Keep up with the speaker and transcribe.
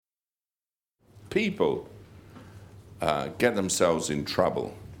People get themselves in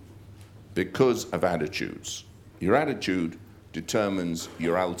trouble because of attitudes. Your attitude determines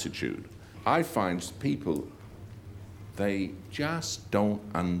your altitude. I find people, they just don't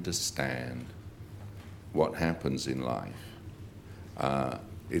understand what happens in life.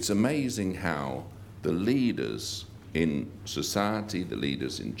 It's amazing how the leaders in society, the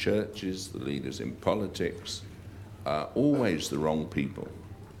leaders in churches, the leaders in politics, are always the wrong people.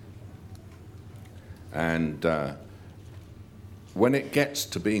 And when it gets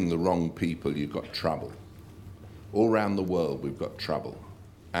to being the wrong people, you've got trouble. All around the world, we've got trouble.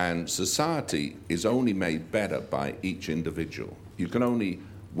 And society is only made better by each individual. You can only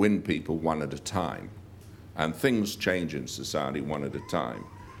win people one at a time. And things change in society one at a time.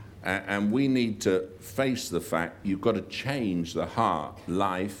 And we need to face the fact you've got to change the heart,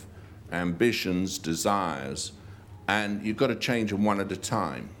 life, ambitions, desires, and you've got to change them one at a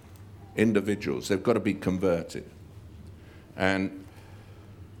time. Individuals, they've got to be converted. And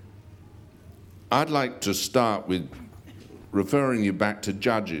I'd like to start with referring you back to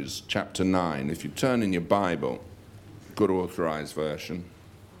Judges chapter 9. If you turn in your Bible, good authorized version,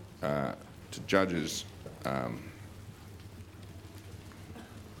 to Judges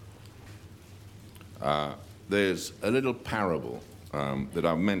there's a little parable that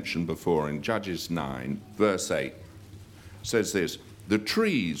I've mentioned before in Judges 9, verse 8. It says this: "The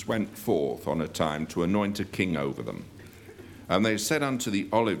trees went forth on a time to anoint a king over them. And they said unto the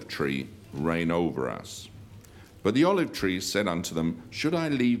olive tree, Reign over us. But the olive tree said unto them, Should I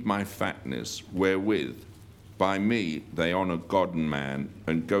leave my fatness, wherewith by me they honour God and man,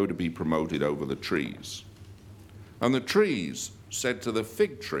 and go to be promoted over the trees? And the trees said to the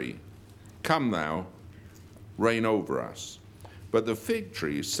fig tree, Come thou, reign over us. But the fig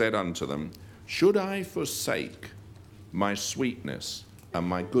tree said unto them, Should I forsake my sweetness and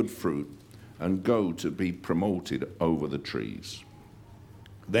my good fruit, and go to be promoted over the trees?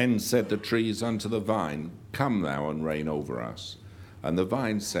 Then said the trees unto the vine, Come thou and reign over us. And the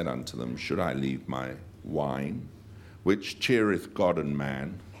vine said unto them, Should I leave my wine, which cheereth God and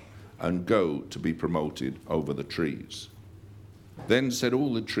man, and go to be promoted over the trees? Then said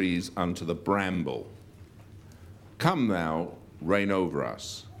all the trees unto the bramble, Come thou, reign over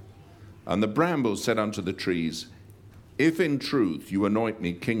us. And the bramble said unto the trees, If in truth you anoint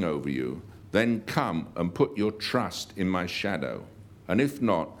me king over you, then come and put your trust in my shadow. And if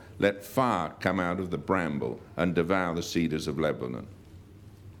not, let fire come out of the bramble and devour the cedars of Lebanon.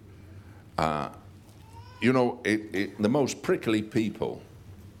 The most prickly people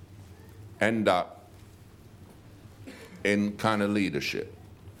end up in kind of leadership.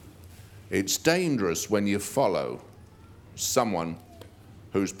 It's dangerous when you follow someone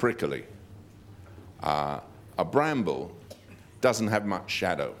who's prickly. A bramble doesn't have much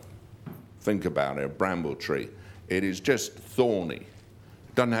shadow. Think about it, a bramble tree. It is just thorny.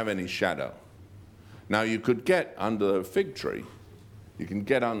 It doesn't have any shadow. Now you could get under a fig tree. You can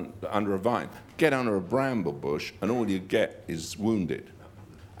get under a vine. Get under a bramble bush and all you get is wounded.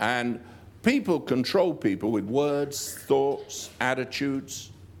 And people control people with words, thoughts,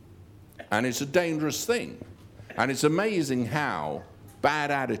 attitudes, and it's a dangerous thing. And it's amazing how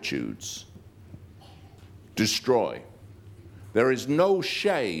bad attitudes destroy. There is no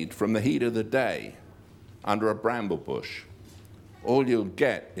shade from the heat of the day under a bramble bush. All you'll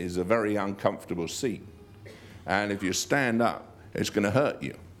get is a very uncomfortable seat. And if you stand up, it's going to hurt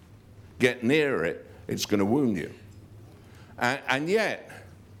you. Get near it, it's going to wound you. And yet,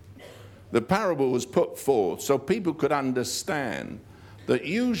 the parable was put forth so people could understand that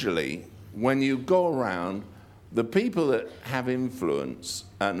usually when you go around, the people that have influence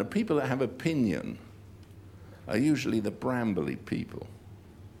and the people that have opinion are usually the brambly people.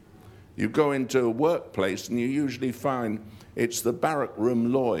 You go into a workplace and you usually find it's the barrack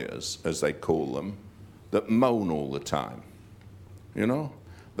room lawyers, as they call them, that moan all the time. You know?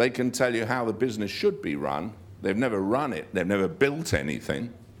 They can tell you how the business should be run. They've never run it. They've never built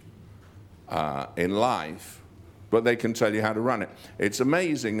anything in life, but they can tell you how to run it. It's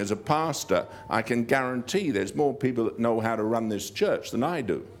amazing, as a pastor, I can guarantee there's more people that know how to run this church than I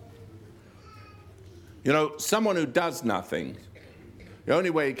do. You know, someone who does nothing, the only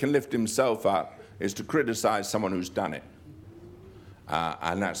way he can lift himself up is to criticize someone who's done it.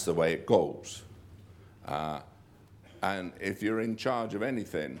 And that's the way it goes. And if you're in charge of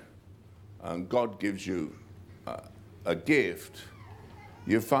anything, and God gives you a gift,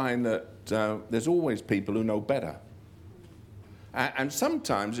 you find that there's always people who know better. And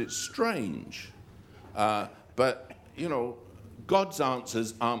sometimes it's strange. But, you know, God's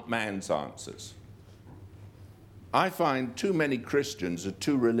answers aren't man's answers. I find too many Christians are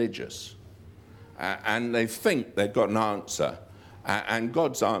too religious. and they think they've got an answer, and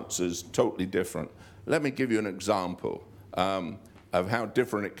God's answer is totally different. Let me give you an example of how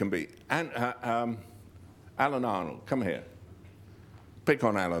different it can be. And Alan Arnold, come here. Pick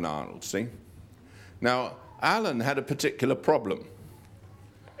on Alan Arnold, see? Now, Alan had a particular problem,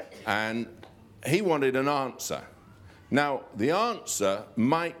 and he wanted an answer. Now, the answer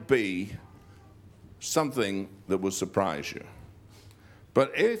might be something that will surprise you.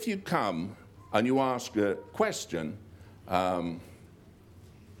 But if you come and you ask a question, you're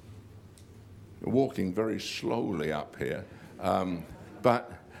walking very slowly up here,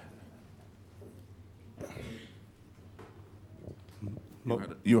 but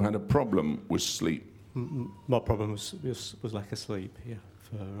you had a problem with sleep. My problem was lack of sleep, yeah,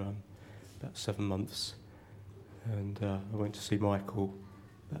 for about 7 months. And I went to see Michael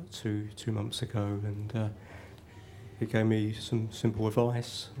about two months ago, and he gave me some simple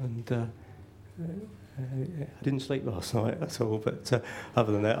advice, and I didn't sleep last night at all, but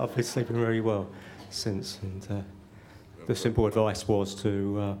other than that, I've been sleeping very well since. And the simple advice was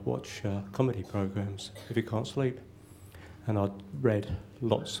to watch comedy programs if you can't sleep. And I'd read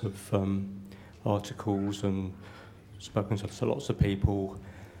lots of articles and spoken to lots of people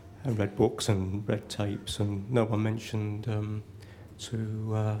and read books and read tapes, and no one mentioned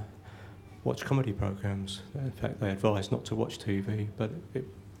to watch comedy programs. In fact, they advised not to watch TV, but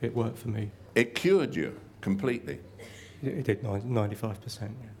it worked for me. It cured you completely? It did, 95%. Yeah.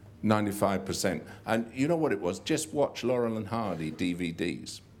 95%. And you know what it was? Just watch Laurel and Hardy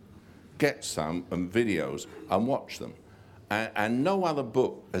DVDs. Get some and videos and watch them. And no other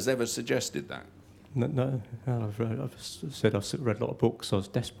book has ever suggested that. No, I've read a lot of books. I was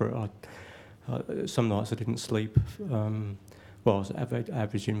desperate. Some nights I didn't sleep. I was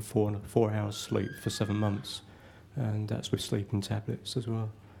averaging 4 hours sleep for 7 months, and that's with sleeping tablets as well.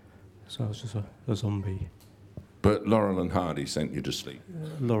 So I was just a zombie. But Laurel and Hardy sent you to sleep.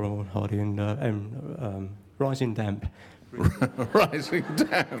 Laurel and Hardy and Rising Damp. Rising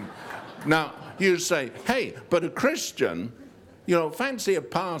Damp. Now, you say, hey, but a Christian, fancy a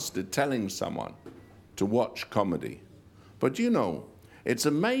pastor telling someone to watch comedy. But it's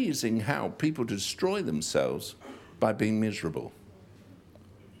amazing how people destroy themselves by being miserable.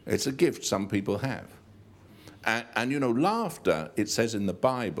 It's a gift some people have. And laughter, it says in the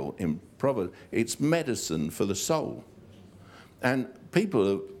Bible, in Proverbs, it's medicine for the soul. And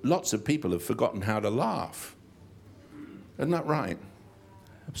lots of people have forgotten how to laugh. Isn't that right?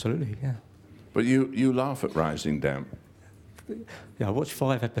 Absolutely, yeah. But you laugh at Rising Damp. Yeah, I watched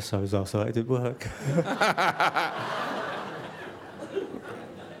 5 episodes last night. It did work.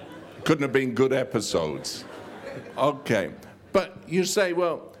 Couldn't have been good episodes. Okay. But you say,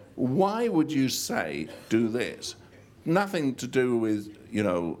 well, why would you say do this? Nothing to do with,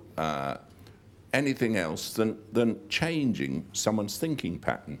 anything else than changing someone's thinking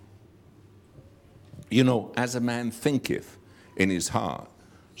pattern. As a man thinketh in his heart,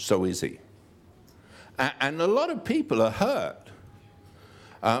 so is he. And a lot of people are hurt.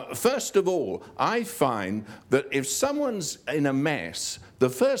 First of all, I find that if someone's in a mess, the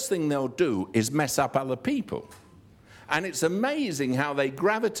first thing they'll do is mess up other people. And it's amazing how they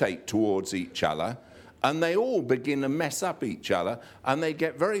gravitate towards each other, and they all begin to mess up each other, and they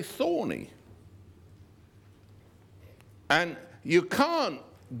get very thorny. And you can't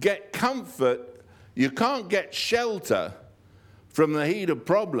get comfort, you can't get shelter from the heat of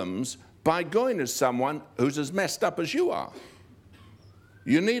problems by going to someone who's as messed up as you are.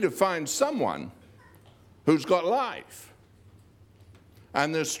 You need to find someone who's got life.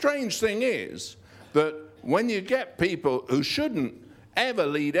 And the strange thing is that when you get people who shouldn't ever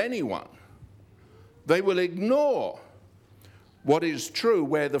lead anyone, they will ignore what is true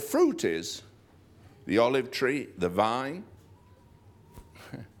where the fruit is, the olive tree, the vine.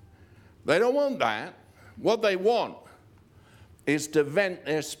 They don't want that. What they want is to vent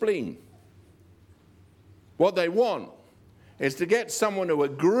their spleen. What they want is to get someone to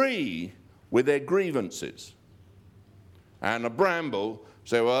agree with their grievances. And a bramble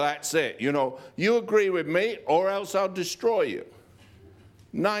say, well, that's it. You agree with me or else I'll destroy you.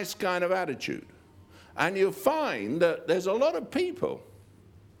 Nice kind of attitude. And you find that there's a lot of people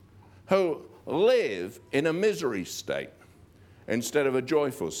who live in a misery state instead of a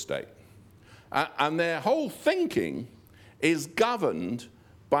joyful state. And their whole thinking is governed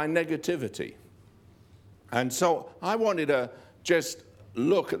by negativity. And so I wanted to just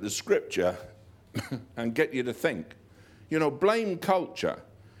look at the scripture and get you to think. Blame culture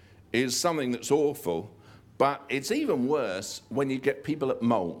is something that's awful, but it's even worse when you get people that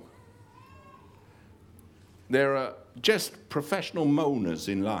moan. There are just professional moaners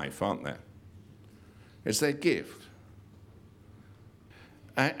in life, aren't there? It's their gift.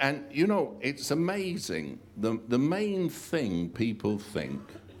 And you know, it's amazing. The main thing people think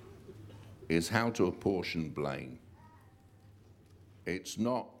is how to apportion blame. It's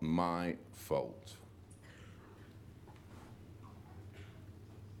not my fault.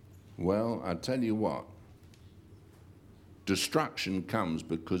 Well, I tell you what, destruction comes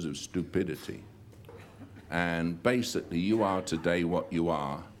because of stupidity. And basically, you are today what you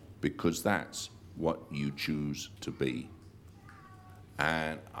are because that's what you choose to be.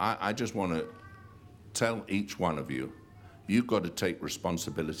 And I just want to tell each one of you, you've got to take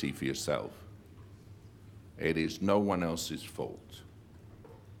responsibility for yourself. It is no one else's fault.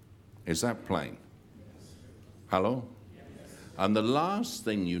 Is that plain? Hello? And the last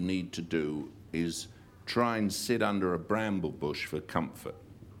thing you need to do is try and sit under a bramble bush for comfort.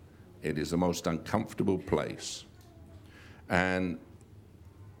 It is the most uncomfortable place. And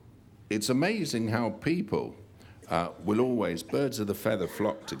it's amazing how people will always, birds of the feather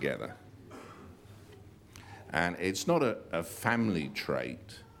flock together. And it's not a family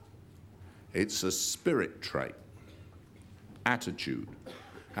trait. It's a spirit trait, attitude.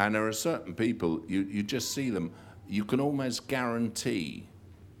 And there are certain people, you just see them, you can almost guarantee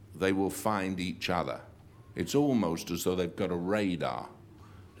they will find each other. It's almost as though they've got a radar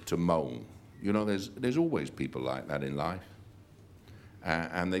to moan. You know, there's always people like that in life.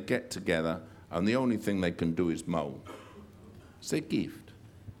 And they get together, and the only thing they can do is moan. It's their gift.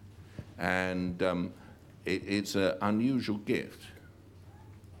 And it's an unusual gift.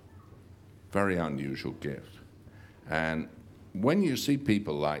 Very unusual gift. And when you see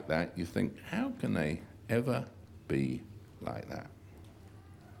people like that, you think, how can they ever be like that?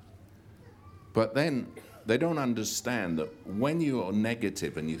 But then they don't understand that when you are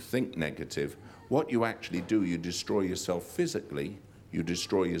negative and you think negative, what you actually do, you destroy yourself physically, you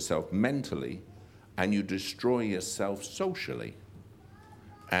destroy yourself mentally, and you destroy yourself socially.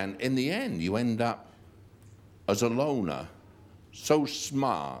 And in the end, you end up as a loner, so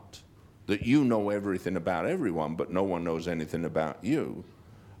smart that you know everything about everyone, but no one knows anything about you.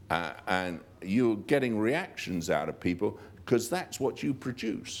 And you're getting reactions out of people because that's what you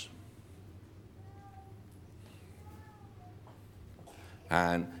produce.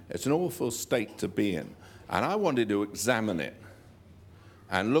 And it's an awful state to be in. And I wanted to examine it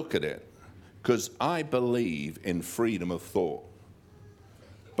and look at it because I believe in freedom of thought.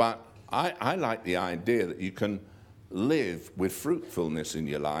 But I like the idea that you can live with fruitfulness in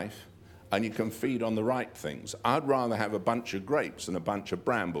your life and you can feed on the right things. I'd rather have a bunch of grapes than a bunch of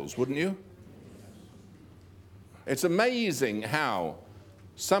brambles, wouldn't you? It's amazing how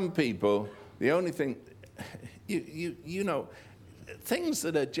some people, the only thing, you know, things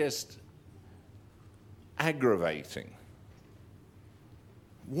that are just aggravating.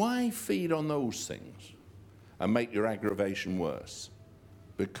 Why feed on those things and make your aggravation worse?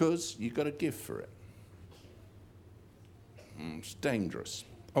 Because you've got a gift for it. It's dangerous.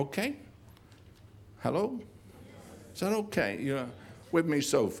 Okay? Hello? Is that okay? You're with me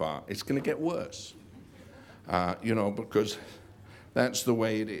so far. It's going to get worse. You know, because that's the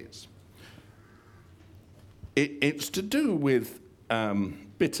way it is. It's to do with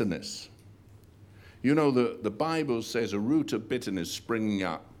bitterness. You know, the Bible says a root of bitterness springing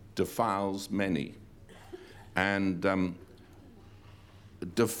up defiles many. And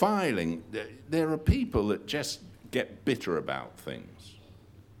defiling, there are people that just get bitter about things.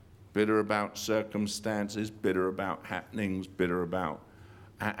 Bitter about circumstances, bitter about happenings, bitter about...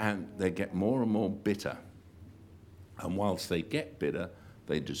 And they get more and more bitter. And whilst they get bitter,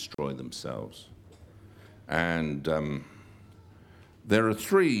 they destroy themselves. And there are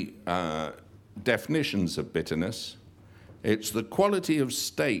three definitions of bitterness. It's the quality of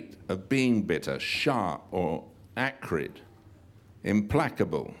state of being bitter, sharp or acrid,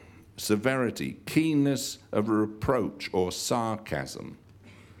 implacable, severity, keenness of reproach or sarcasm,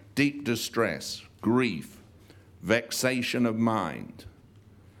 deep distress, grief, vexation of mind.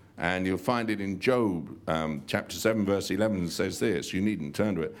 And you'll find it in Job, chapter 7, verse 11, it says this, you needn't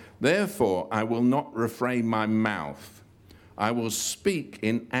turn to it. Therefore, I will not refrain my mouth. I will speak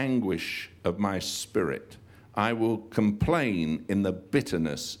in anguish of my spirit. I will complain in the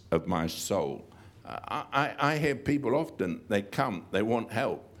bitterness of my soul. I hear people often, they come, they want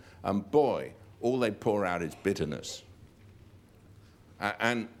help, and boy, all they pour out is bitterness.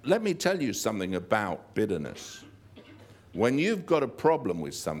 And let me tell you something about bitterness. When you've got a problem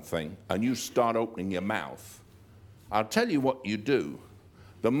with something and you start opening your mouth, I'll tell you what you do.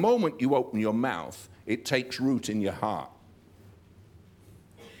 The moment you open your mouth, it takes root in your heart.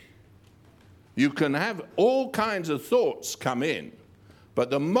 You can have all kinds of thoughts come in, But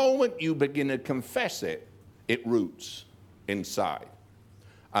the moment you begin to confess it, it roots inside.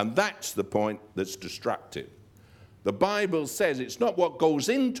 And that's the point that's destructive. The Bible says it's not what goes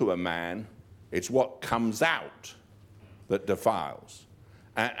into a man, it's what comes out that defiles.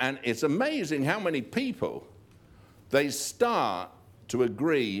 And it's amazing how many people, they start to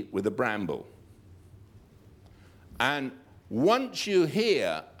agree with the bramble. And once you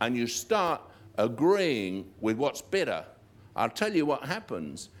hear and you start agreeing with what's bitter, I'll tell you what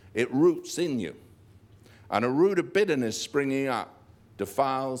happens. It roots in you. And a root of bitterness springing up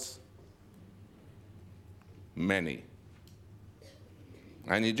defiles many.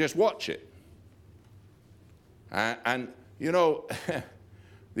 And you just watch it. And you know,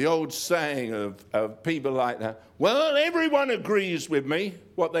 the old saying of people like that, well, everyone agrees with me.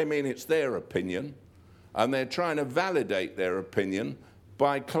 What they mean, it's their opinion. And they're trying to validate their opinion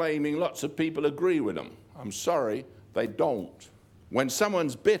by claiming lots of people agree with them. I'm sorry, they don't. When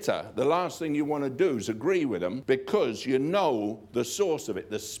someone's bitter, the last thing you want to do is agree with them because you know the source of it,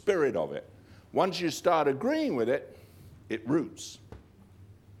 the spirit of it. Once you start agreeing with it, it roots.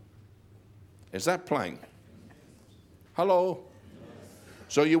 Is that plain? Hello?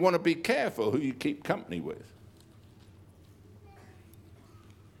 So you want to be careful who you keep company with.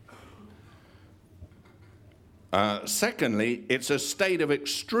 Secondly, it's a state of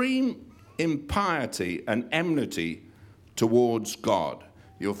extreme impiety and enmity towards God.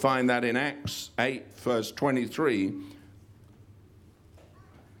 You'll find that in Acts 8, verse 23.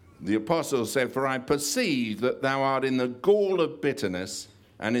 The apostle said, "For I perceive that thou art in the gall of bitterness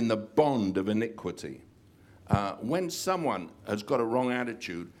and in the bond of iniquity." When someone has got a wrong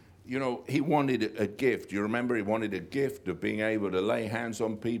attitude, you know, he wanted a gift. You remember he wanted a gift of being able to lay hands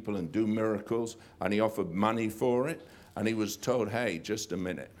on people and do miracles, and he offered money for it, and he was told, hey, just a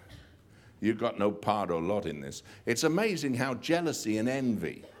minute. You've got no part or lot in this. It's amazing how jealousy and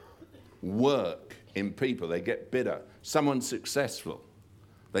envy work in people. They get bitter. Someone's successful.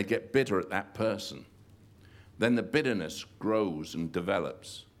 They get bitter at that person. Then the bitterness grows and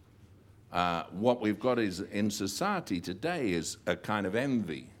develops. What we've got is in society today is a kind of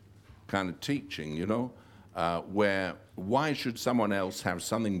envy kind of teaching, you know, where why should someone else have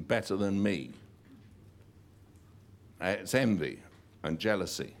something better than me? It's envy and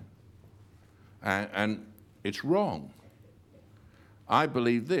jealousy. And it's wrong. I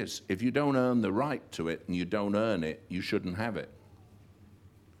believe this: if you don't earn the right to it and you don't earn it, you shouldn't have it.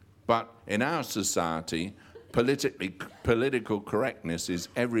 But in our society, political correctness is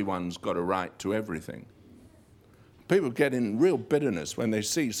everyone's got a right to everything. People get in real bitterness when they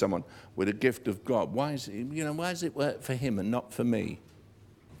see someone with a gift of God. Why does it work for him and not for me?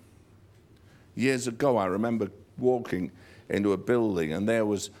 Years ago, I remember walking into a building and there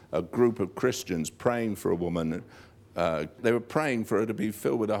was a group of Christians praying for a woman. They were praying for her to be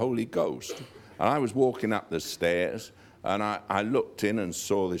filled with the Holy Ghost. And I was walking up the stairs and I looked in and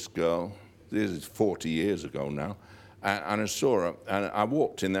saw this girl. This is 40 years ago now. And I saw her and I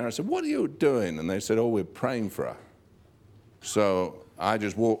walked in there. I said, "What are you doing?" And they said, "Oh, we're praying for her." So I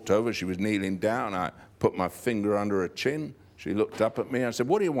just walked over. She was kneeling down. I put my finger under her chin. She looked up at me. I said,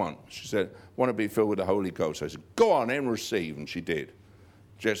 "What do you want?" She said, "Want to be filled with the Holy Ghost." I said, "Go on and receive." And she did.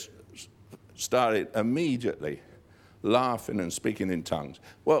 Just started immediately laughing and speaking in tongues.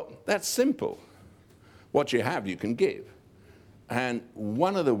 Well, that's simple. What you have, you can give. And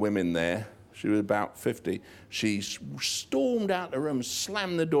one of the women there, she was about 50, she stormed out the room,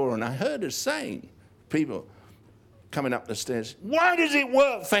 slammed the door, and I heard her saying, people coming up the stairs, "Why does it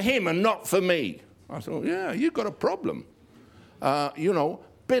work for him and not for me?" I thought, yeah, you've got a problem.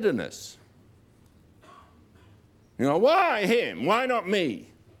 Bitterness. Why him? Why not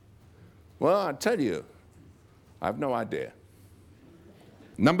me? Well, I tell you, I have no idea.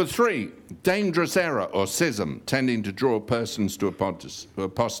 Number 3, dangerous error or schism tending to draw persons to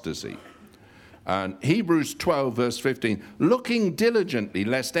apostasy. Hebrews 12, verse 15, "Looking diligently,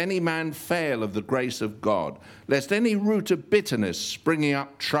 lest any man fail of the grace of God, lest any root of bitterness springing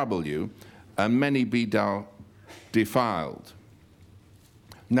up trouble you, and many be defiled."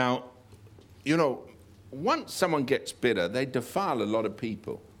 Now, once someone gets bitter, they defile a lot of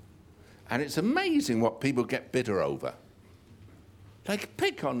people. And it's amazing what people get bitter over. They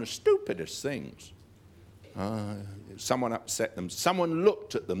pick on the stupidest things. Someone upset them. Someone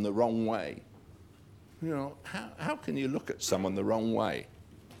looked at them the wrong way. How can you look at someone the wrong way?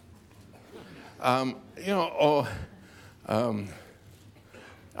 I've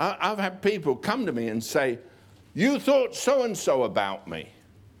had people come to me and say, "You thought so-and-so about me."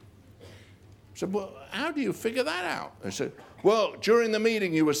 I said, "Well, how do you figure that out?" They said, "Well, during the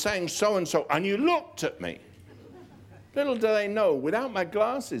meeting you were saying so-and-so, and you looked at me." Little do they know, without my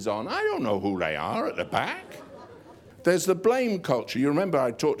glasses on, I don't know who they are at the back. There's the blame culture. You remember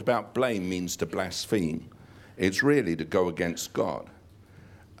I talked about blame means to blaspheme. It's really to go against God.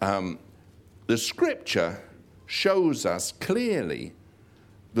 The scripture shows us clearly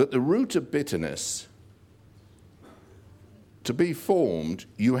that the root of bitterness, to be formed,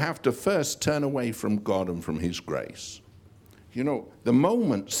 you have to first turn away from God and from his grace. You know, the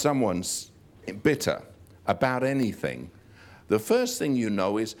moment someone's bitter about anything, the first thing you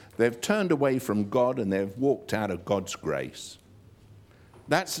know is they've turned away from God and they've walked out of God's grace.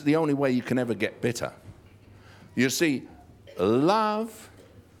 That's the only way you can ever get bitter. You see, love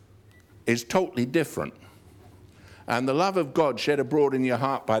is totally different. And the love of God shed abroad in your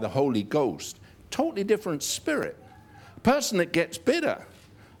heart by the Holy Ghost, totally different spirit. A person that gets bitter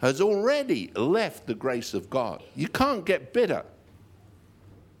has already left the grace of God. You can't get bitter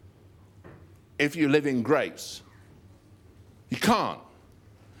if you live in grace. You can't.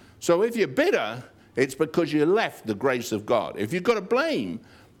 So if you're bitter, it's because you left the grace of God. If you've got to blame,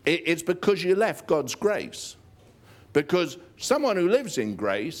 it's because you left God's grace. Because someone who lives in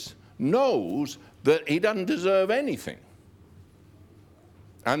grace knows that he doesn't deserve anything.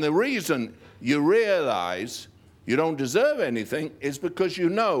 And the reason you realize you don't deserve anything is because you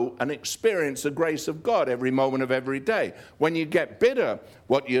know and experience the grace of God every moment of every day. When you get bitter,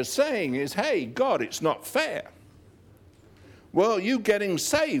 what you're saying is, hey, God, it's not fair. Well, you getting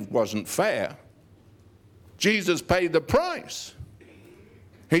saved wasn't fair. Jesus paid the price.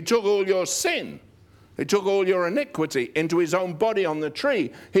 He took all your sin. He took all your iniquity into his own body on the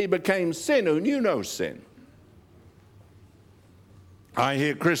tree. He became sin who knew no sin. I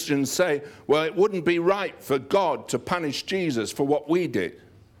hear Christians say, well, it wouldn't be right for God to punish Jesus for what we did.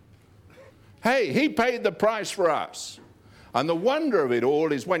 Hey, he paid the price for us. And the wonder of it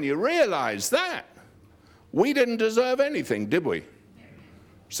all is when you realize that, we didn't deserve anything, did we?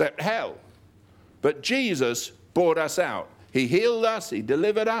 Except hell. But Jesus bought us out. He healed us. He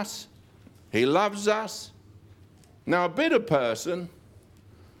delivered us. He loves us. Now, a bitter person,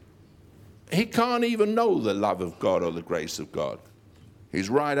 he can't even know the love of God or the grace of God. He's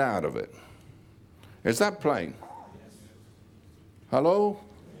right out of it. Is that plain? Hello?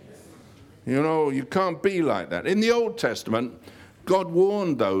 You know, you can't be like that. In the Old Testament, God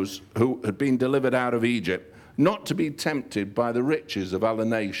warned those who had been delivered out of Egypt not to be tempted by the riches of other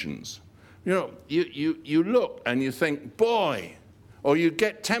nations. You know, you look and you think, boy, or you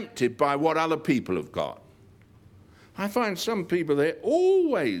get tempted by what other people have got. I find some people, they're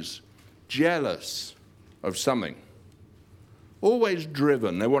always jealous of something. Always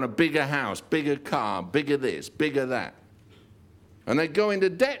driven. They want a bigger house, bigger car, bigger this, bigger that. And they go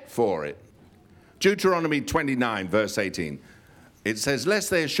into debt for it. Deuteronomy 29, verse 18. It says, lest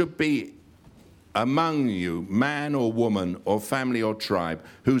there should be among you man or woman or family or tribe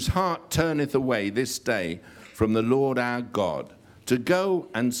whose heart turneth away this day from the Lord our God to go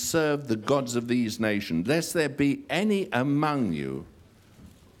and serve the gods of these nations, lest there be any among you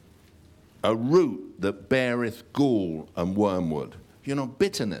a root that beareth gall and wormwood. You know,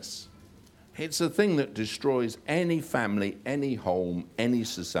 bitterness. It's a thing that destroys any family, any home, any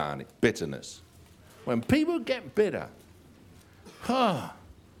society. Bitterness. When people get bitter,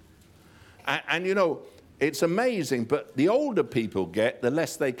 and you know, it's amazing, but the older people get, the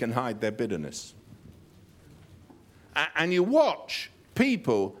less they can hide their bitterness. And you watch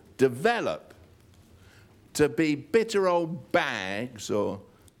people develop to be bitter old bags or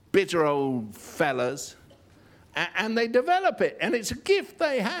bitter old fellas, and they develop it, and it's a gift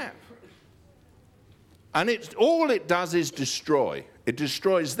they have. And all it does is destroy. It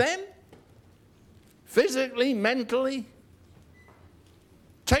destroys them, physically, mentally,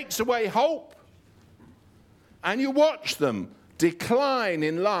 takes away hope, and you watch them decline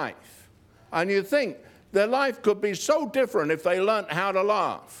in life, and you think their life could be so different if they learnt how to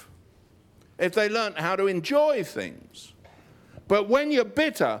laugh, if they learnt how to enjoy things. But when you're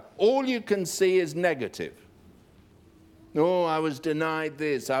bitter, all you can see is negative. Oh, I was denied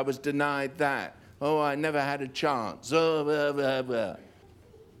this, I was denied that. Oh, I never had a chance. Oh, blah, blah, blah.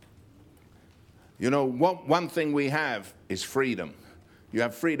 You know, one thing we have is freedom. You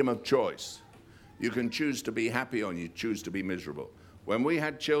have freedom of choice. You can choose to be happy or you choose to be miserable. When we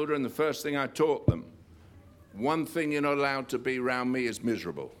had children, the first thing I taught them, one thing you're not allowed to be around me is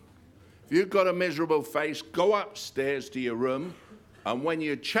miserable. If you've got a miserable face, go upstairs to your room, and when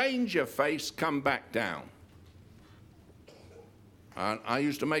you change your face, come back down. And I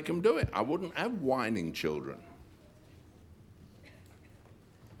used to make them do it. I wouldn't have whining children.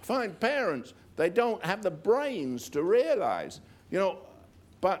 Find parents, they don't have the brains to realize, you know,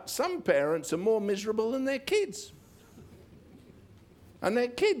 but some parents are more miserable than their kids. And their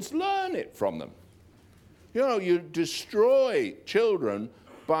kids learn it from them. You know, you destroy children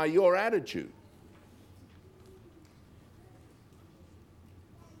by your attitude.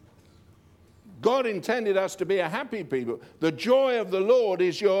 God intended us to be a happy people. The joy of the Lord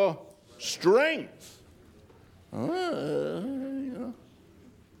is your strength. You know,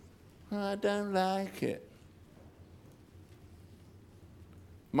 I don't like it.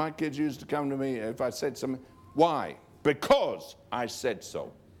 My kids used to come to me if I said something. Why? Because I said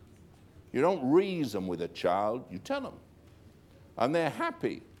so. You don't reason with a child, you tell them. And they're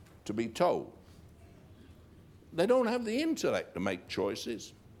happy to be told. They don't have the intellect to make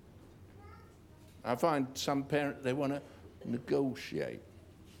choices. I find some parents, they want to negotiate.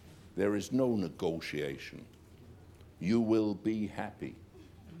 There is no negotiation. You will be happy.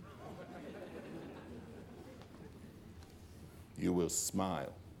 You will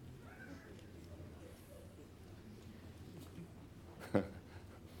smile.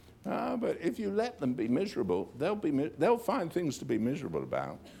 But if you let them be miserable, they'll find things to be miserable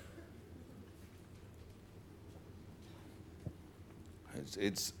about.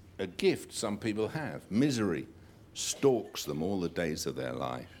 It's a gift some people have. Misery stalks them all the days of their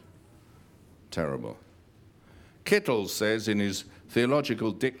life. Terrible. Kittel says in his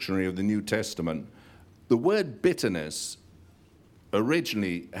Theological Dictionary of the New Testament, the word bitterness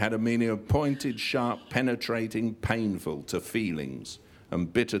originally had a meaning of pointed, sharp, penetrating, painful to feelings,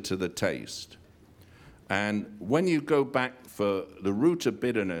 and bitter to the taste. And when you go back for the root of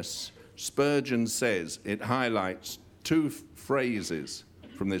bitterness, Spurgeon says it highlights two phrases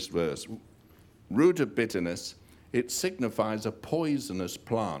from this verse. Root of bitterness, it signifies a poisonous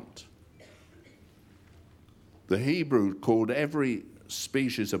plant. The Hebrew called every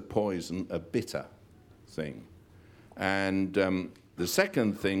species of poison a bitter thing. And the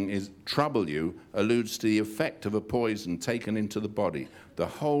second thing is trouble you alludes to the effect of a poison taken into the body. The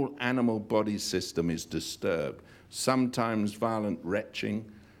whole animal body system is disturbed. Sometimes violent retching,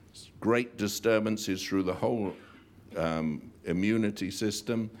 great disturbances through the whole immunity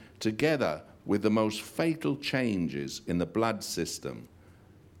system, together with the most fatal changes in the blood system.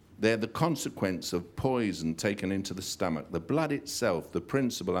 They're the consequence of poison taken into the stomach. The blood itself, the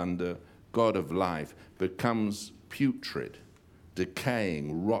principle under God of life, becomes putrid,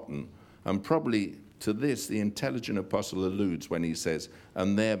 decaying, rotten. And probably to this the intelligent apostle alludes when he says,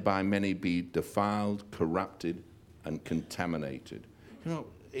 and thereby many be defiled, corrupted, and contaminated. You know,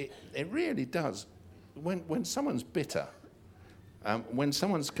 it really does. When someone's bitter, when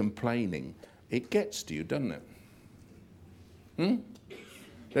someone's complaining, it gets to you, doesn't it?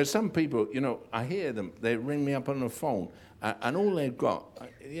 There's some people, you know, I hear them, they ring me up on the phone, and all they've got,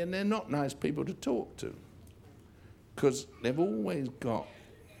 and they're not nice people to talk to, because they've always got,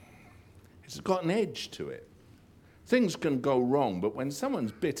 it's got an edge to it. Things can go wrong, but when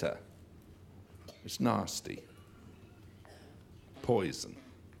someone's bitter, it's nasty. Poison.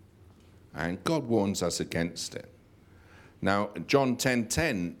 And God warns us against it. Now, John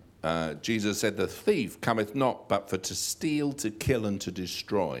 10:10, Jesus said, the thief cometh not but for to steal, to kill, and to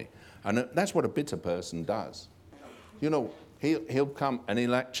destroy. And that's what a bitter person does. You know, he'll come and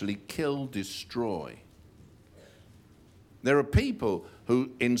he'll actually kill, destroy. There are people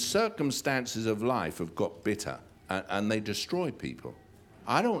who, in circumstances of life, have got bitter, and they destroy people.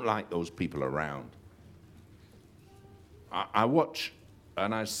 I don't like those people around. I watch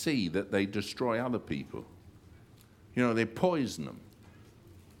and I see that they destroy other people. You know, they poison them.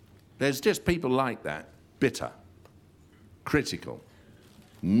 There's just people like that, bitter, critical,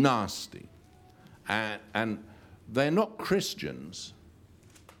 nasty. And they're not Christians.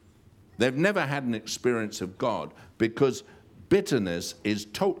 They've never had an experience of God, because bitterness is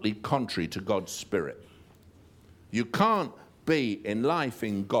totally contrary to God's Spirit. You can't be in life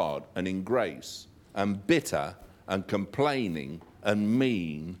in God and in grace and bitter and complaining and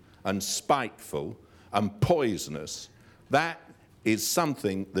mean and spiteful and poisonous. That is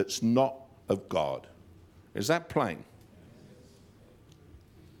something that's not of God. Is that plain?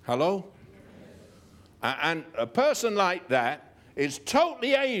 Hello? And a person like that is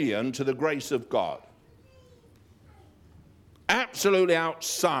totally alien to the grace of God. Absolutely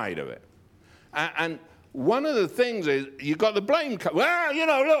outside of it. And one of the things is, you've got the blame. Well, you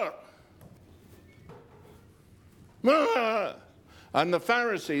know, look. And the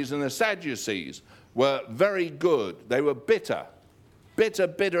Pharisees and the Sadducees were very good. They were bitter.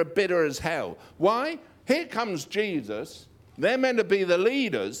 Bitter as hell. Why? Here comes Jesus. They're meant to be the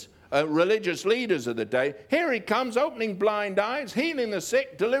leaders, religious leaders of the day. Here he comes, opening blind eyes, healing the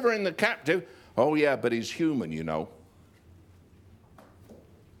sick, delivering the captive. Oh, yeah, but he's human, you know.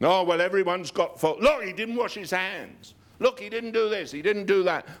 Oh, well, everyone's got fault. Look, he didn't wash his hands. Look, he didn't do this, he didn't do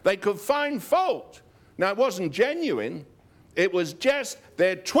that. They could find fault. Now, it wasn't genuine. It was just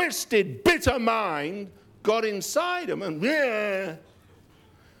their twisted, bitter mind got inside them. And yeah.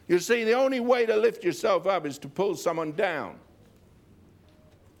 You see, the only way to lift yourself up is to pull someone down.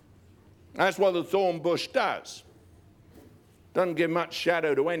 That's what the thorn bush does. Doesn't give much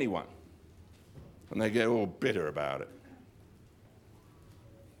shadow to anyone. And they get all bitter about it.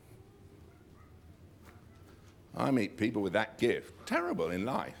 I meet people with that gift. Terrible in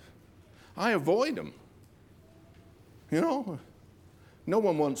life. I avoid them. You know, no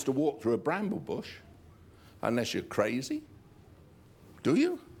one wants to walk through a bramble bush unless you're crazy. Do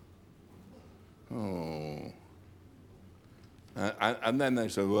you? Oh. And then they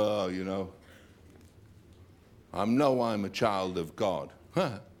say, well, you know, I'm a child of God.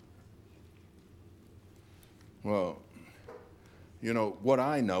 Well, you know, what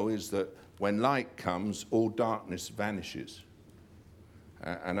I know is that when light comes, all darkness vanishes.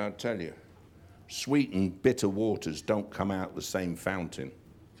 And I'll tell you, sweet and bitter waters don't come out the same fountain.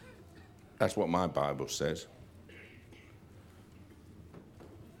 That's what my Bible says.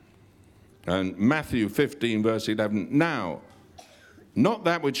 And Matthew 15, verse 11, now, not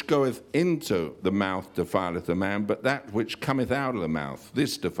that which goeth into the mouth defileth a man, but that which cometh out of the mouth,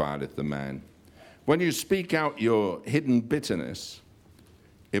 this defileth the man. When you speak out your hidden bitterness,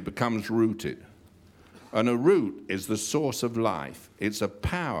 it becomes rooted. And a root is the source of life. It's a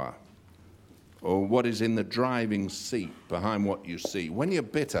power, or what is in the driving seat behind what you see. When you're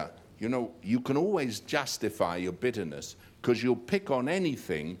bitter, you know, you can always justify your bitterness because you'll pick on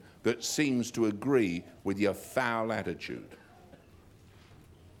anything that seems to agree with your foul attitude.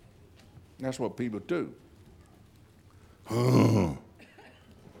 That's what people do. Oh,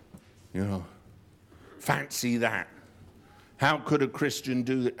 you know, fancy that. How could a Christian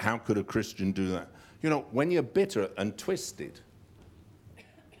do that? How could a Christian do that? You know, when you're bitter and twisted,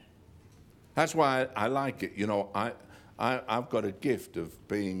 that's why I like it. You know, I've got a gift of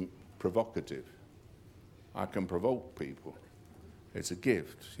being provocative. I can provoke people. It's a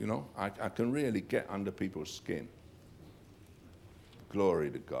gift, you know. I can really get under people's skin. Glory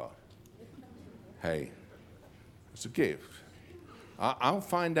to God. Hey, it's a gift. I'll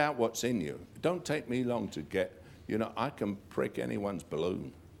find out what's in you. It don't take me long to get, you know, I can prick anyone's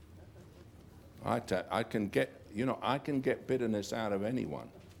balloon. I can get bitterness out of anyone.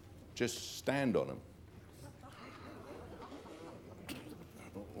 Just stand on them.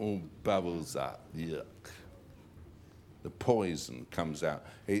 All bubbles up. Yuck. The poison comes out.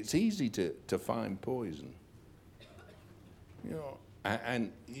 It's easy to find poison. You know,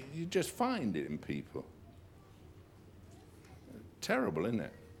 and you just find it in people. Terrible, isn't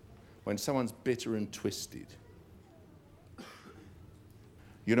it? When someone's bitter and twisted.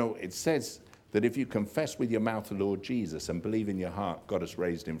 You know, it says that if you confess with your mouth the Lord Jesus and believe in your heart God has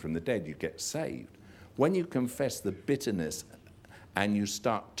raised him from the dead, you get saved. When you confess the bitterness and you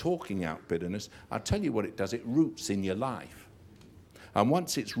start talking out bitterness, I'll tell you what it does. It roots in your life. And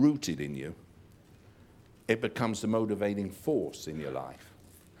once it's rooted in you, it becomes the motivating force in your life.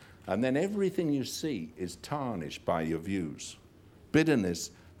 And then everything you see is tarnished by your views.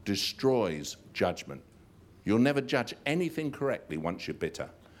 Bitterness destroys judgment. You'll never judge anything correctly once you're bitter.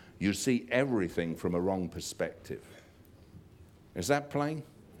 You see everything from a wrong perspective. Is that plain?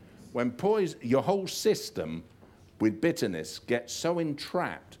 When your whole system with bitterness gets so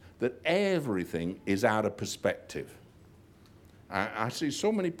entrapped that everything is out of perspective. I see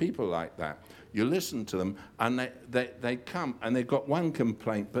so many people like that. You listen to them and they come and they've got one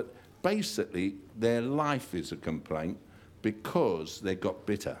complaint, but basically their life is a complaint because they got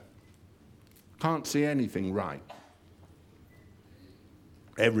bitter. Can't see anything right.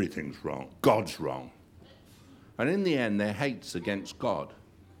 Everything's wrong. God's wrong. And in the end, their hate's against God.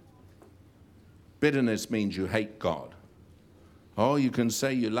 Bitterness means you hate God. Oh, you can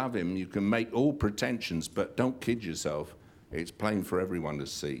say you love him. You can make all pretensions, but don't kid yourself. It's plain for everyone to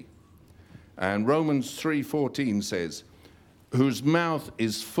see. And Romans 3:14 says, whose mouth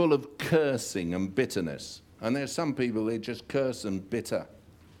is full of cursing and bitterness. And there's some people, they just curse and bitter.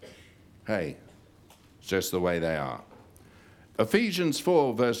 Hey, it's just the way they are. Ephesians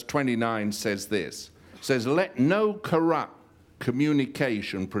 4 verse 29 says this. Says, let no corrupt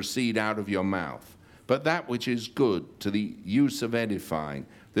communication proceed out of your mouth, but that which is good to the use of edifying,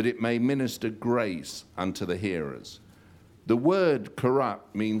 that it may minister grace unto the hearers. The word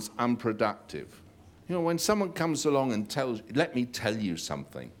corrupt means unproductive. You know, when someone comes along and tells, let me tell you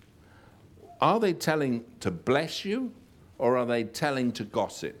something, are they telling to bless you or are they telling to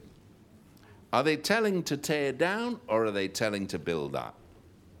gossip? Are they telling to tear down or are they telling to build up?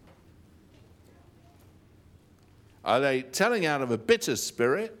 Are they telling out of a bitter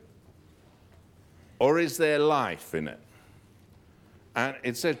spirit, or is there life in it? And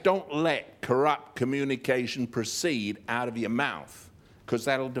it says, don't let corrupt communication proceed out of your mouth, because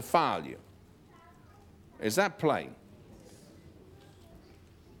that'll defile you. Is that plain?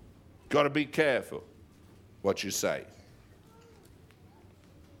 Got to be careful what you say.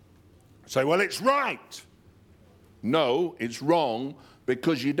 Say, well, it's right. No, it's wrong,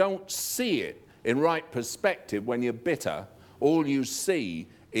 because you don't see it in right perspective. When you're bitter, all you see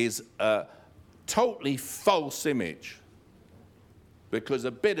is a totally false image, because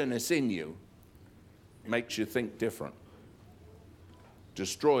the bitterness in you makes you think different,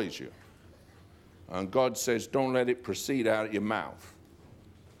 destroys you. And God says, don't let it proceed out of your mouth.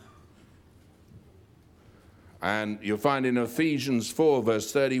 And you'll find in Ephesians 4,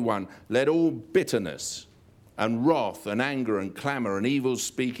 verse 31, let all bitterness and wrath and anger and clamor and evil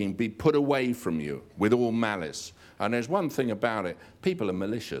speaking be put away from you with all malice. And there's one thing about it, people are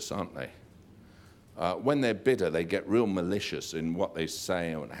malicious, aren't they? When they're bitter, they get real malicious in what they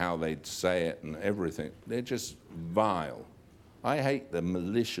say and how they say it and everything. They're just vile. I hate the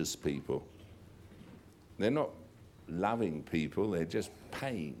malicious people. They're not loving people, they're just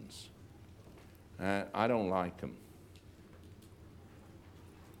pains. I don't like them.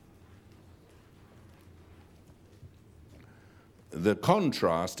 The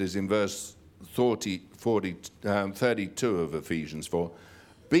contrast is in verse 32 of Ephesians 4.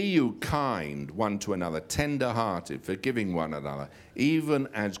 Be you kind one to another, tender-hearted, forgiving one another, even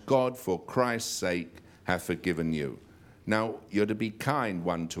as God for Christ's sake hath forgiven you. Now, you're to be kind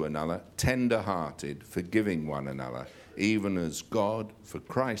one to another, tender-hearted, forgiving one another, even as God for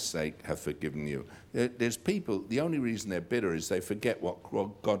Christ's sake hath forgiven you. There's people, the only reason they're bitter is they forget what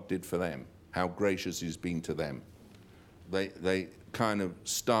God did for them, how gracious he's been to them. They kind of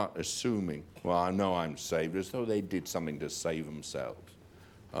start assuming, well, I know I'm saved, as though they did something to save themselves.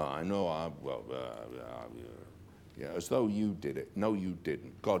 I know as though you did it. No, you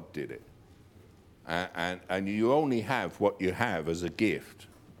didn't. God did it. And you only have what you have as a gift.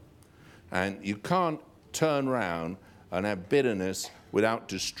 And you can't turn around and have bitterness without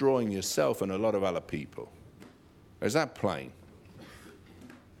destroying yourself and a lot of other people. Is that plain?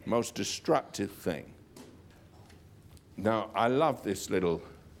 Most destructive thing. Now, I love this little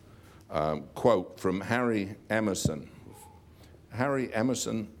quote from Harry Emerson. Harry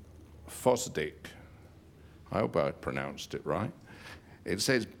Emerson Fosdick. I hope I pronounced it right. It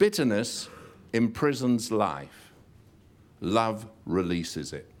says, bitterness imprisons life. Love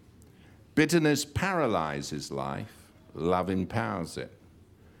releases it. Bitterness paralyzes life. Love empowers it.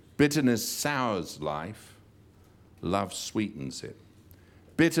 Bitterness sours life. Love sweetens it.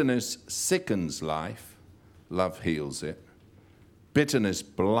 Bitterness sickens life. Love heals it. Bitterness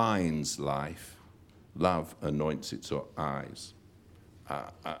blinds life. Love anoints its eyes.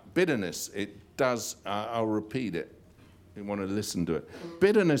 Bitterness, it does, I'll repeat it. You want to listen to it.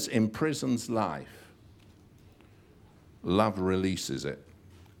 Bitterness imprisons life. Love releases it.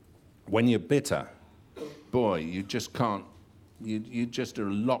 When you're bitter, boy, you just can't, you just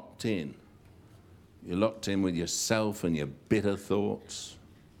are locked in. You're locked in with yourself and your bitter thoughts.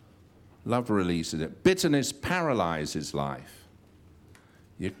 Love releases it. Bitterness paralyzes life.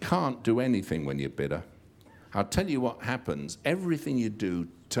 You can't do anything when you're bitter. I'll tell you what happens. Everything you do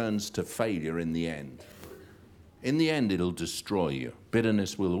turns to failure in the end. In the end, it'll destroy you.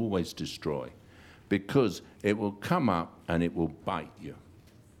 Bitterness will always destroy, because it will come up and it will bite you.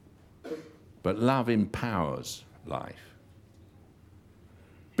 But love empowers life.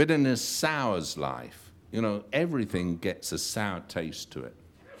 Bitterness sours life. You know, everything gets a sour taste to it.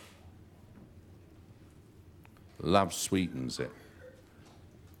 Love sweetens it.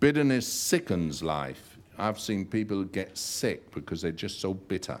 Bitterness sickens life. I've seen people get sick because they're just so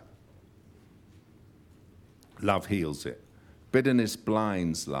bitter. Love heals it. Bitterness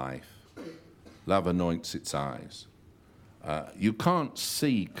blinds life. Love anoints its eyes. You can't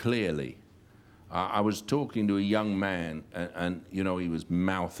see clearly. I was talking to a young man, and you know, he was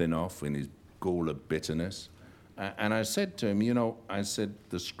mouthing off in his gall of bitterness. And I said to him, you know, I said,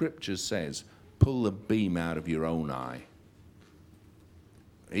 the scripture says, pull the beam out of your own eye.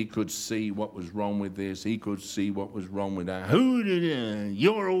 He could see what was wrong with this. He could see what was wrong with that.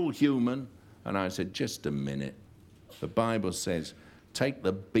 You're all human. And I said, just a minute. The Bible says, take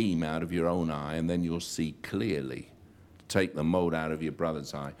the beam out of your own eye, and then you'll see clearly. Take the mote out of your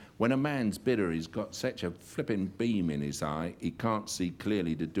brother's eye. When a man's bitter, he's got such a flipping beam in his eye, he can't see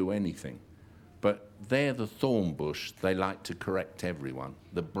clearly to do anything. But they're the thorn bush. They like to correct everyone.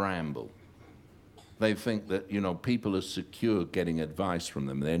 The bramble. They think that, you know, people are secure getting advice from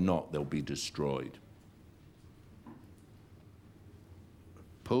them. They're not. They'll be destroyed.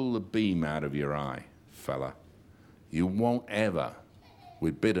 pull the beam out of your eye, fella. You won't ever,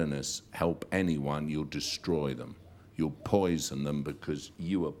 with bitterness, help anyone. You'll destroy them. You'll poison them because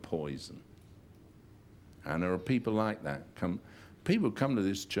you are poison. And there are people like that. People come to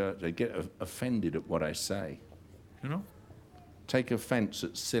this church, they get offended at what I say. You know? Take offense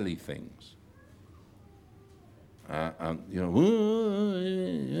at silly things.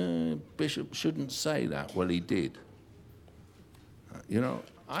 Bishop shouldn't say that. Well, he did.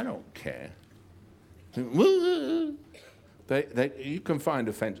 I don't care. You can find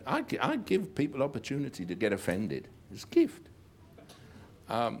offense. I give people opportunity to get offended. It's a gift.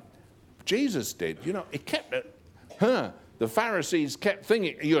 Jesus did. It kept it. The Pharisees kept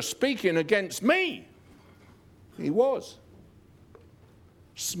thinking, you're speaking against me. He was.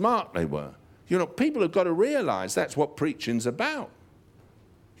 Smart they were. People have got to realize that's what preaching's about.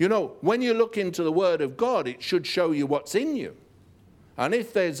 When you look into the Word of God, it should show you what's in you. And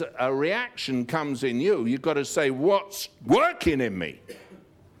if there's a reaction comes in you, you've got to say, what's working in me?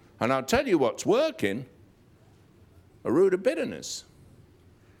 And I'll tell you what's working, a root of bitterness.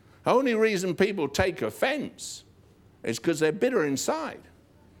 The only reason people take offense is because they're bitter inside.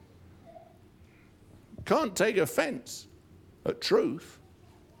 Can't take offense at truth.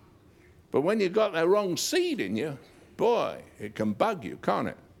 But when you've got the wrong seed in you, boy, it can bug you, can't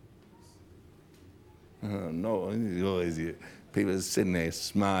it? Oh, no, people are sitting there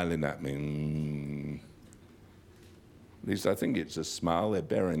smiling at me. At least I think it's a smile. They're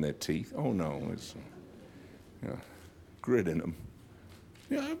baring their teeth. Oh, no, it's gritting them.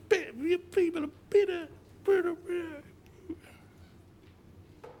 People are bitter.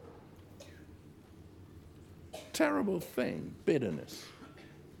 Terrible thing, bitterness.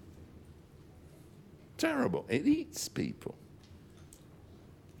 Terrible. It eats people.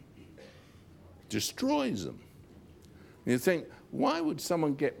 Destroys them. You think, why would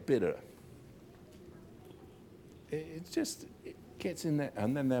someone get bitter? It gets in there,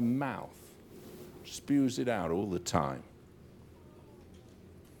 and then their mouth spews it out all the time.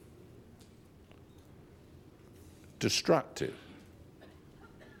 Destructive.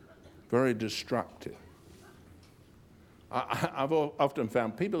 Very destructive. I've often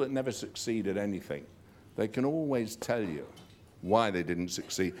found people that never succeed at anything, they can always tell you why they didn't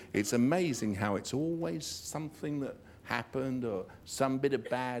succeed. It's amazing how it's always something that happened or some bit of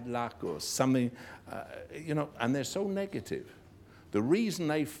bad luck or something, and they're so negative. The reason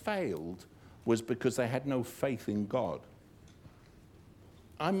they failed was because they had no faith in God.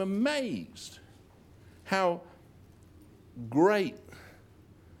 I'm amazed how great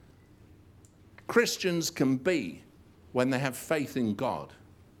Christians can be when they have faith in God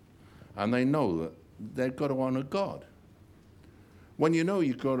and they know that they've got to honor God. When you know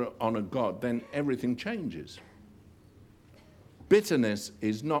you've got to honor God, then everything changes. Bitterness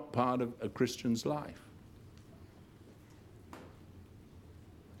is not part of a Christian's life.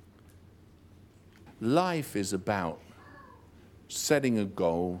 Life is about setting a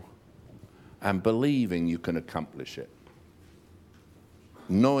goal and believing you can accomplish it.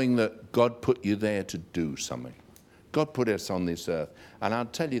 Knowing that God put you there to do something. God put us on this earth. And I'll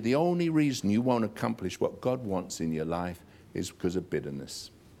tell you, the only reason you won't accomplish what God wants in your life is because of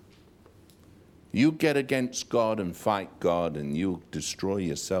bitterness. You get against God and fight God and you'll destroy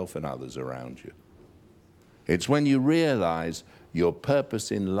yourself and others around you. It's when you realize your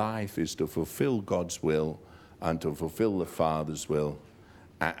purpose in life is to fulfill God's will and to fulfill the Father's will.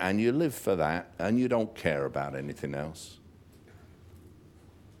 And you live for that and you don't care about anything else.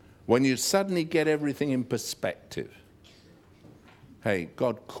 When you suddenly get everything in perspective. Hey,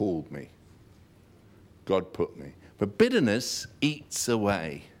 God called me. God put me. But bitterness eats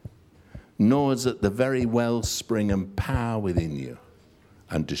away, gnaws at the very wellspring and power within you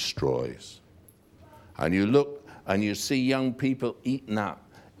and destroys. And you look and you see young people eaten up.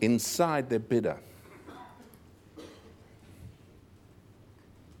 Inside they're bitter.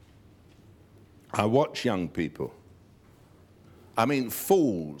 I watch young people.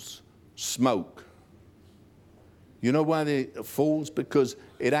 Fools smoke. You know why they're fools? Because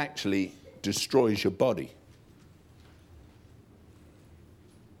it actually destroys your body.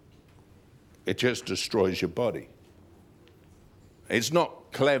 It just destroys your body. It's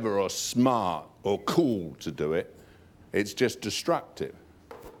not clever or smart or cool to do it. It's just destructive.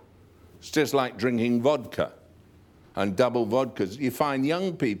 It's just like drinking vodka and double vodkas. You find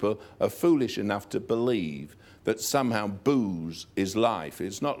young people are foolish enough to believe that somehow booze is life.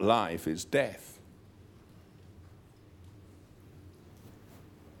 It's not life, it's death.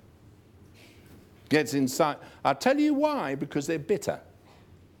 Gets inside. I'll tell you why, because they're bitter.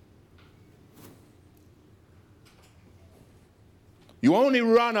 You only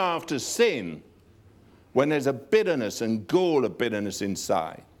run after sin when there's a bitterness and gall of bitterness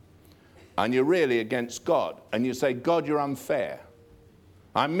inside. And you're really against God. And you say, God, you're unfair.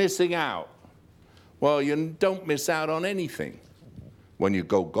 I'm missing out. Well, you don't miss out on anything when you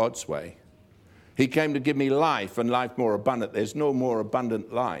go God's way. He came to give me life and life more abundant. There's no more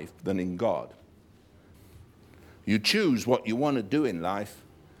abundant life than in God. You choose what you want to do in life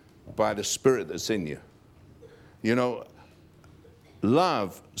by the Spirit that's in you. You know,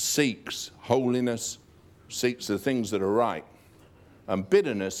 love seeks holiness, seeks the things that are right, and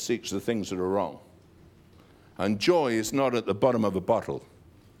bitterness seeks the things that are wrong. And joy is not at the bottom of a bottle.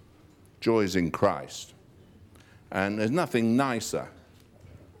 Joy is in Christ. And there's nothing nicer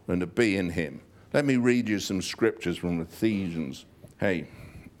than to be in him. Let me read you some scriptures from Ephesians. Hey,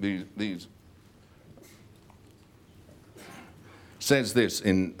 these says this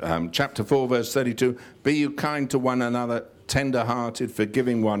in chapter 4, verse 32, be you kind to one another, tender-hearted,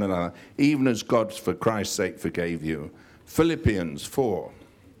 forgiving one another, even as God for Christ's sake forgave you. Philippians 4,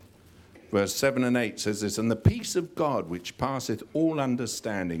 verse 7 and 8 says this, and the peace of God, which passeth all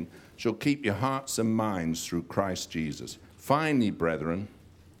understanding, shall keep your hearts and minds through Christ Jesus. Finally, brethren,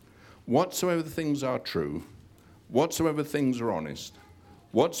 whatsoever things are true, whatsoever things are honest,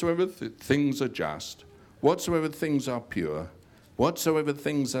 whatsoever things are just, whatsoever things are pure, whatsoever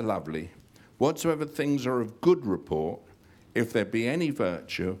things are lovely, whatsoever things are of good report, if there be any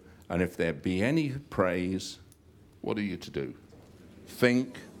virtue, and if there be any praise, what are you to do?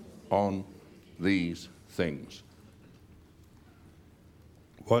 Think on these things.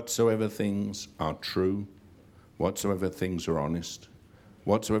 Whatsoever things are true, whatsoever things are honest,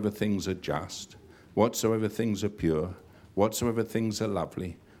 whatsoever things are just, whatsoever things are pure, whatsoever things are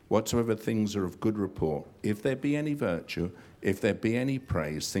lovely, whatsoever things are of good report, if there be any virtue, if there be any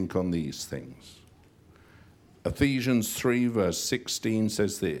praise, think on these things. Ephesians 3 verse 16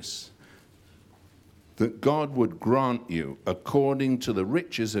 says this, that God would grant you, according to the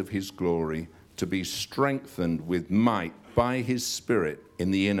riches of his glory, to be strengthened with might by his Spirit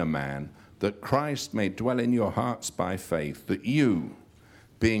in the inner man, that Christ may dwell in your hearts by faith, that you,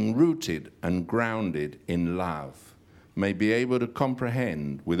 being rooted and grounded in love, may be able to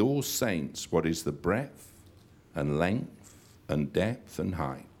comprehend with all saints what is the breadth and length and depth and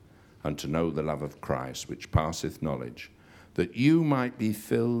height, and to know the love of Christ, which passeth knowledge, that you might be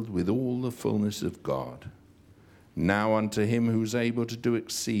filled with all the fullness of God. Now unto him who is able to do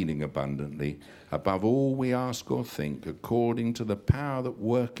exceeding abundantly, above all we ask or think, according to the power that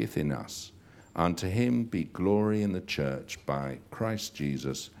worketh in us, unto him be glory in the church by Christ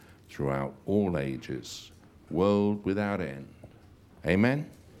Jesus throughout all ages, world without end. Amen?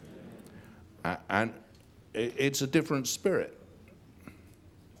 And it's a different spirit.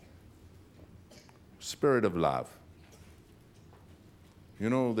 Spirit of love. You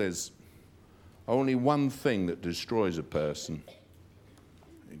know, there's only one thing that destroys a person: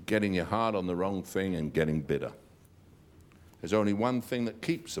 getting your heart on the wrong thing and getting bitter. There's only one thing that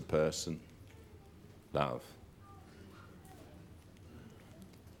keeps a person: love.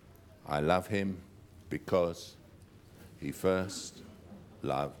 I love him because he first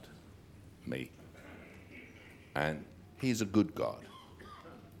loved me. And he's a good God.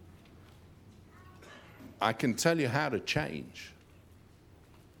 I can tell you how to change.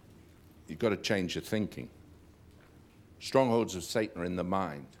 You've got to change your thinking. Strongholds of Satan are in the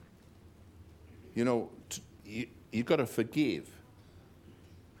mind. You know, you've got to forgive.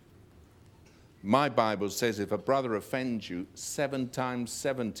 My Bible says if a brother offends you 7 times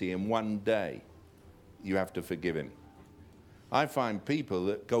 70 in one day, you have to forgive him. I find people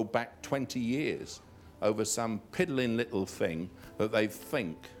that go back 20 years over some piddling little thing that they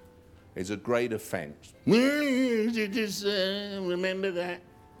think is a great offense. You just remember that.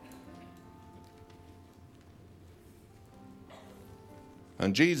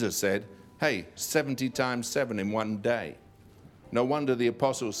 And Jesus said, hey, 70 times 7 in one day. No wonder the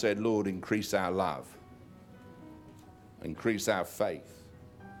apostles said, Lord, increase our love. Increase our faith.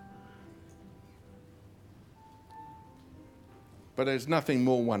 But there's nothing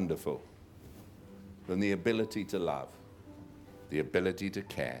more wonderful than the ability to love, the ability to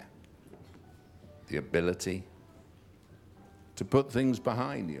care, the ability to put things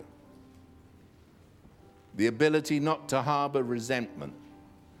behind you, the ability not to harbor resentment,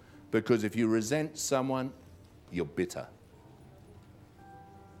 because if you resent someone, you're bitter.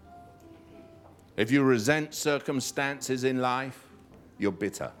 If you resent circumstances in life, you're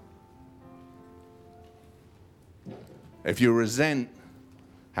bitter. If you resent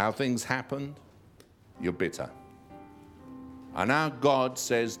how things happened, you're bitter. And our God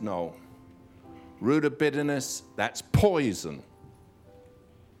says no. Root of bitterness, that's poison.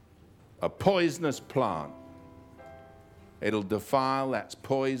 a poisonous plant. It'll defile, that's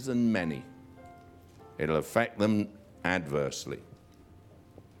poison many. It'll affect them adversely.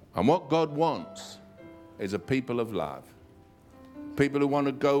 And what God wants is a people of love. People who want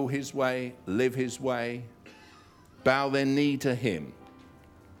to go his way, live his way, bow their knee to him,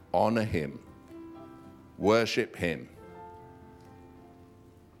 honor him, worship him.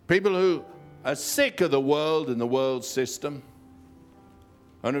 People who are sick of the world and the world system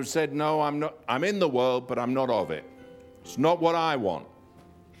and have said, no, I'm in the world, but I'm not of it. It's not what I want.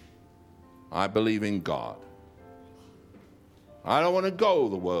 I believe in God. I don't want to go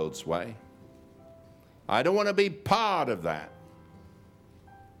the world's way. I don't want to be part of that.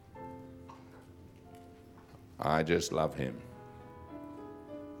 I just love him.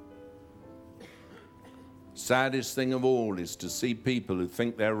 Saddest thing of all is to see people who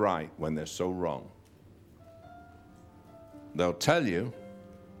think they're right when they're so wrong. They'll tell you,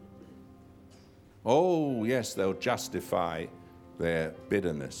 oh yes, they'll justify their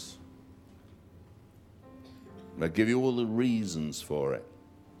bitterness. They'll give you all the reasons for it,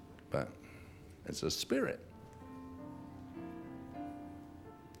 but it's a spirit.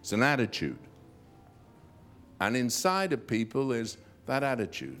 It's an attitude. And inside of people is that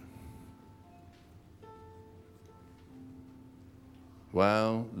attitude.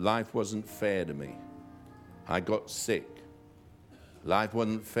 Well, life wasn't fair to me. I got sick. Life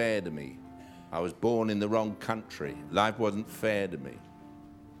wasn't fair to me. I was born in the wrong country. Life wasn't fair to me.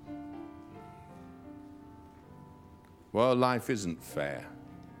 Well, life isn't fair.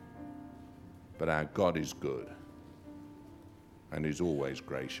 But our God is good. And he's always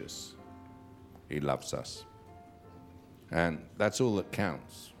gracious. He loves us. And that's all that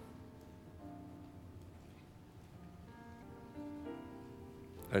counts.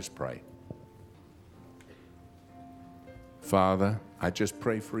 Let's pray. Father, I just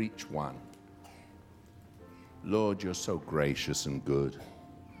pray for each one. Lord, you're so gracious and good.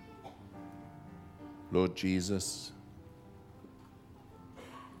 Lord Jesus,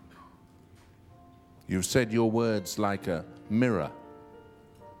 you've said your words like a mirror.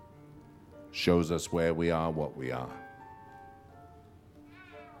 Shows us where we are, what we are.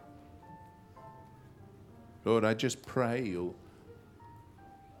 Lord, I just pray you'll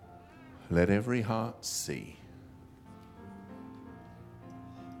let every heart see.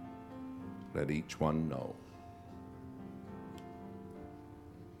 Let each one know.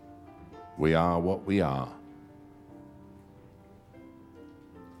 We are what we are.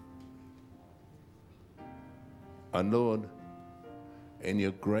 And Lord, in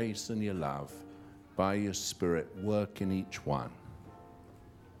your grace and your love, by your Spirit, work in each one.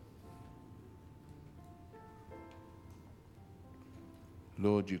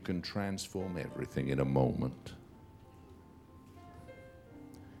 Lord, you can transform everything in a moment.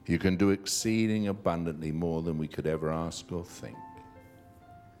 You can do exceeding abundantly more than we could ever ask or think.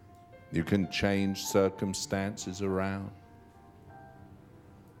 You can change circumstances around.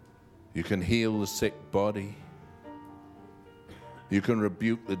 You can heal the sick body. You can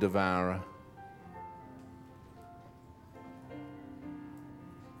rebuke the devourer.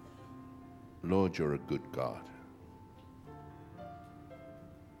 Lord, you're a good God.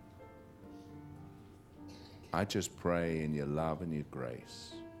 I just pray in your love and your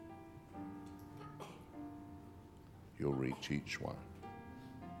grace, you'll reach each one.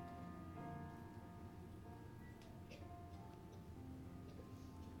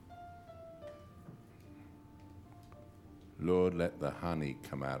 Lord, let the honey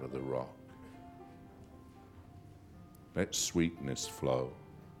come out of the rock. Let sweetness flow.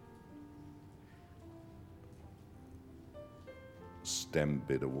 Stem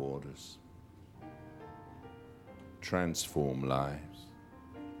bitter waters. Transform lives.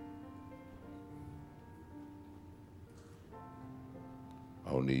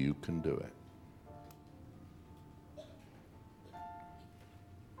 Only you can do it.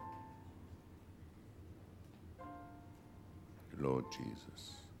 Lord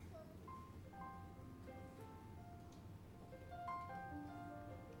Jesus.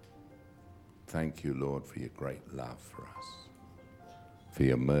 Thank you, Lord, for your great love for us, for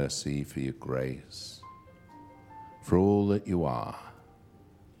your mercy, for your grace, for all that you are.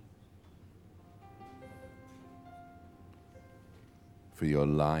 For your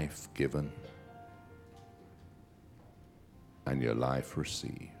life given and your life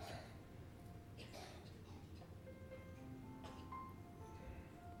received.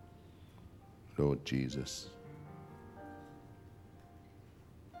 Lord Jesus,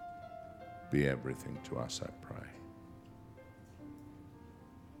 be everything to us, I pray.